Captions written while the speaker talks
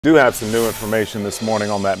Do have some new information this morning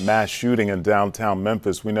on that mass shooting in downtown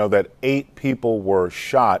Memphis. We know that 8 people were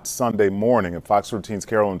shot Sunday morning, and Fox 13's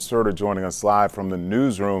Carolyn Serta joining us live from the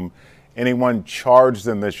newsroom. Anyone charged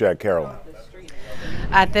in this yet, Carolyn?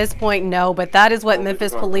 At this point, no, but that is what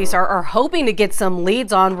Memphis police are hoping to get some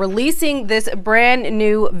leads on, releasing this brand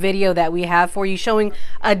new video that we have for you, showing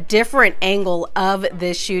a different angle of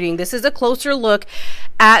this shooting. This is a closer look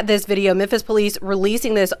at this video. Memphis police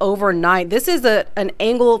releasing this overnight. This is an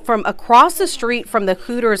angle from across the street from the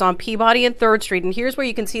Hooters on Peabody and 3rd Street. And here's where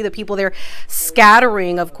you can see the people there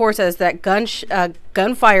scattering, of course, as that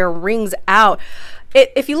gunfire rings out.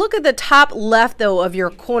 If you look at the top left, though, of your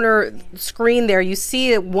corner screen there, you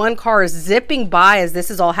see that one car is zipping by as this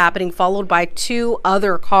is all happening, followed by 2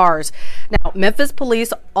 other cars. Now, Memphis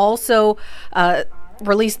police also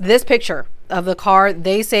released this picture of the car.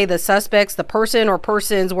 They say the suspects, the person or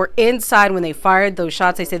persons, were inside when they fired those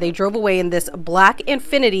shots. They say they drove away in this black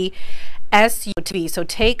Infiniti SUV. So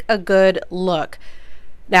take a good look.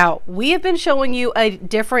 Now, we have been showing you a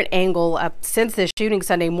different angle since this shooting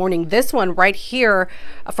Sunday morning. This one right here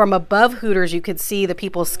from above Hooters, you could see the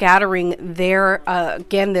people scattering there.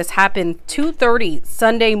 Again, this happened 2:30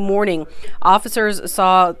 Sunday morning. Officers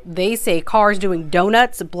saw, they say, cars doing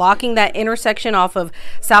donuts, blocking that intersection off of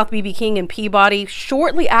South BB King and Peabody.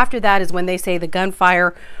 Shortly after that is when they say the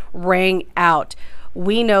gunfire rang out.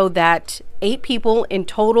 We know that 8 people in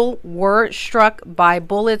total were struck by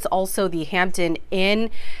bullets. Also, the Hampton Inn,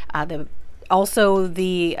 the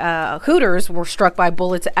Hooters were struck by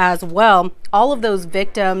bullets as well. All of those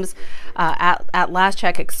victims, at last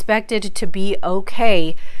check, expected to be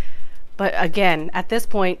okay. But again, at this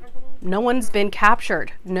point, no one's been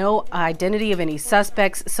captured, no identity of any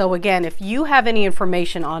suspects. So again, if you have any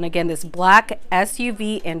information on, again, this black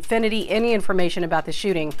SUV Infiniti, any information about the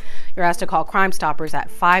shooting, you're asked to call Crime Stoppers at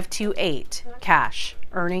 528-CASH.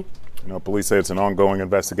 Ernie? You know, police say it's an ongoing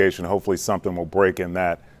investigation. Hopefully something will break in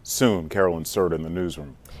that soon. Carolyn Serta in the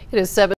newsroom. It is 7